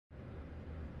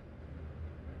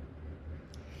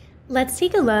Let's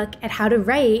take a look at how to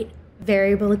write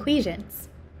variable equations.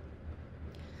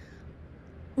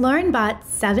 Lauren bought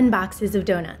 7 boxes of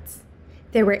donuts.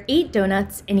 There were 8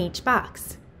 donuts in each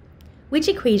box. Which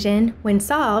equation, when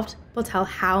solved, will tell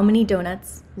how many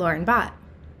donuts Lauren bought?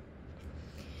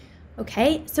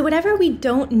 Okay, so whatever we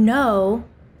don't know,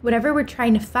 whatever we're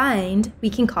trying to find, we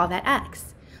can call that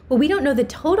x. Well, we don't know the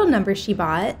total number she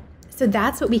bought, so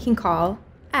that's what we can call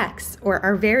x, or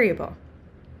our variable.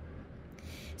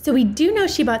 So we do know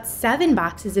she bought 7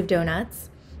 boxes of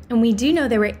donuts, and we do know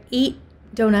there were 8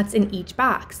 donuts in each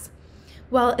box.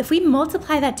 Well, if we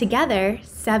multiply that together,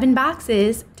 7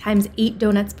 boxes times 8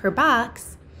 donuts per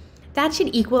box, that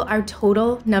should equal our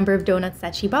total number of donuts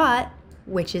that she bought,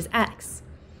 which is x.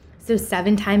 So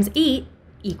 7 times 8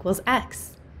 equals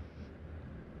x.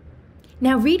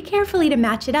 Now read carefully to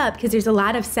match it up because there's a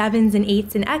lot of 7s and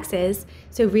 8s and x's,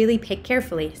 so really pick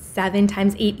carefully. 7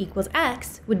 times 8 equals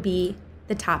x would be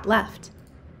the top left.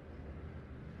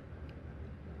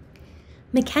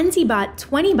 Mackenzie bought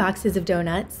 20 boxes of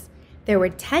donuts. There were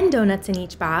 10 donuts in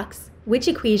each box. Which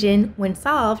equation, when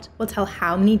solved, will tell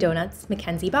how many donuts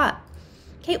Mackenzie bought?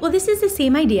 Okay, well this is the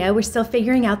same idea. We're still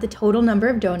figuring out the total number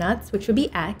of donuts, which would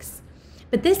be x.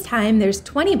 But this time there's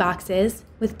 20 boxes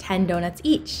with 10 donuts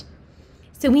each.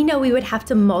 So we know we would have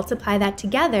to multiply that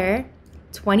together.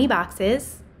 20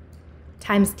 boxes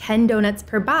times 10 donuts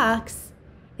per box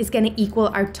is going to equal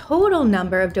our total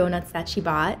number of donuts that she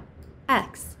bought,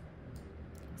 x.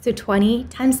 So 20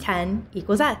 times 10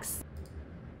 equals x.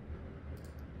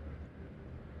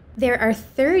 There are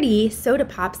 30 soda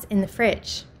pops in the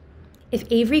fridge. If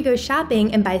Avery goes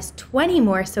shopping and buys 20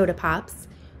 more soda pops,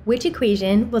 which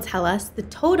equation will tell us the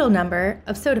total number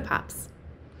of soda pops?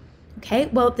 Okay,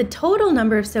 well, the total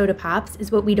number of soda pops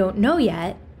is what we don't know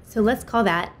yet, so let's call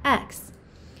that x.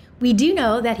 We do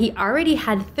know that he already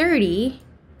had 30,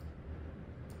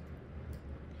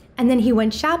 and then he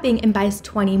went shopping and buys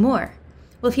 20 more.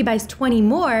 Well, if he buys 20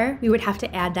 more, we would have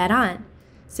to add that on.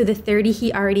 So the 30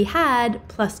 he already had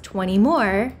plus 20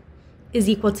 more is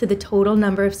equal to the total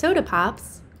number of soda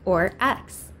pops, or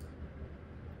x.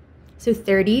 So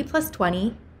 30 plus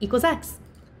 20 equals x.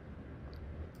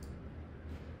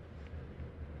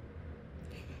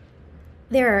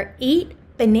 There are 8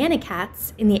 banana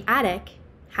cats in the attic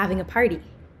having a party.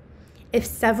 If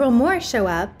several more show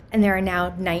up, and there are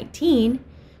now 19,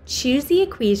 choose the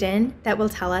equation that will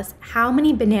tell us how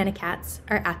many banana cats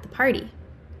are at the party.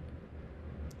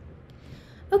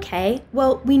 Okay,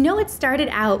 well, we know it started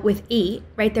out with 8,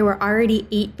 right? There were already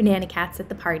 8 banana cats at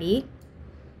the party.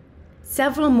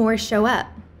 Several more show up.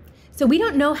 So we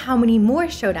don't know how many more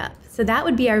showed up, so that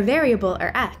would be our variable,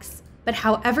 or x. But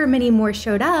however many more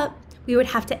showed up, we would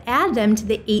have to add them to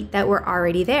the 8 that were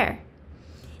already there.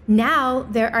 Now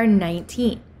there are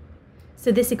 19.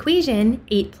 So this equation,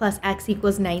 8 plus x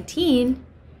equals 19,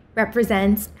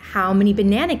 represents how many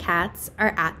banana cats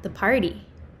are at the party.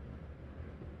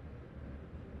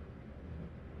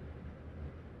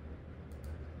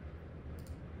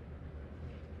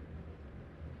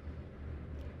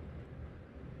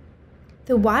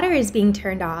 The water is being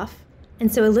turned off,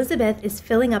 and so Elizabeth is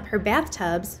filling up her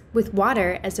bathtubs with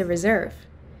water as a reserve.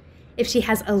 If she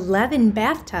has 11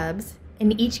 bathtubs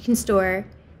and each can store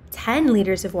 10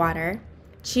 liters of water,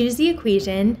 choose the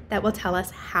equation that will tell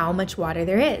us how much water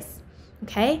there is.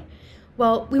 Okay?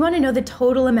 Well, we want to know the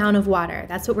total amount of water.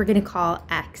 That's what we're going to call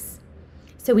x.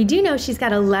 So we do know she's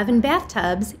got 11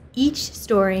 bathtubs, each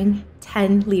storing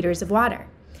 10 liters of water.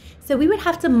 So we would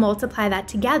have to multiply that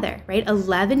together, right?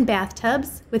 11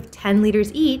 bathtubs with 10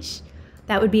 liters each,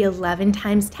 that would be 11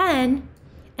 times 10,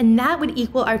 and that would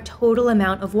equal our total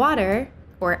amount of water,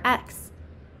 or x.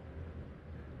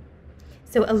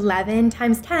 So 11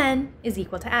 times 10 is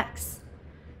equal to x.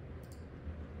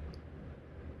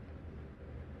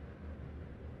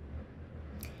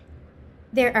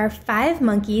 There are 5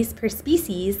 monkeys per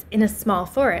species in a small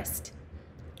forest.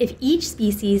 If each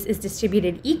species is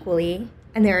distributed equally,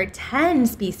 and there are 10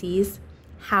 species,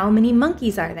 how many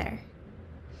monkeys are there?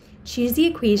 Choose the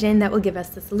equation that will give us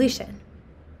the solution.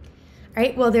 All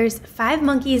right, well, there's 5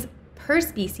 monkeys per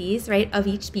species, right, of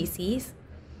each species,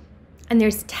 and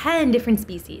there's 10 different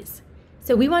species.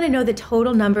 So we want to know the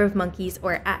total number of monkeys,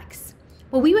 or x.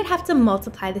 Well, we would have to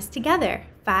multiply this together.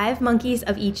 5 monkeys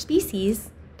of each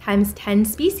species times 10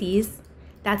 species,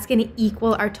 that's going to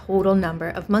equal our total number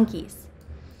of monkeys.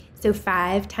 So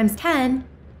 5 times 10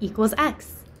 equals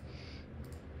x.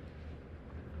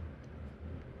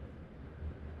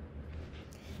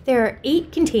 There are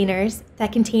 8 containers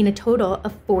that contain a total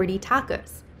of 40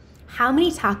 tacos. How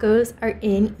many tacos are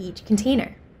in each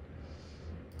container?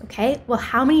 Okay, well,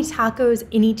 how many tacos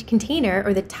in each container,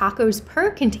 or the tacos per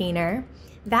container,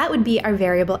 that would be our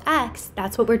variable x.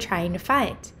 That's what we're trying to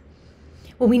find.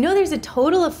 Well, we know there's a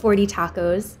total of 40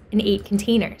 tacos in 8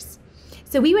 containers.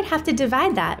 So we would have to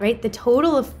divide that, right? The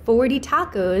total of 40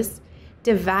 tacos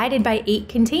divided by 8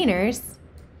 containers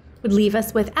would leave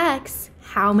us with x,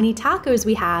 how many tacos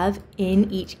we have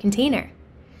in each container.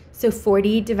 So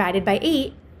 40 divided by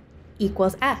 8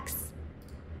 equals x.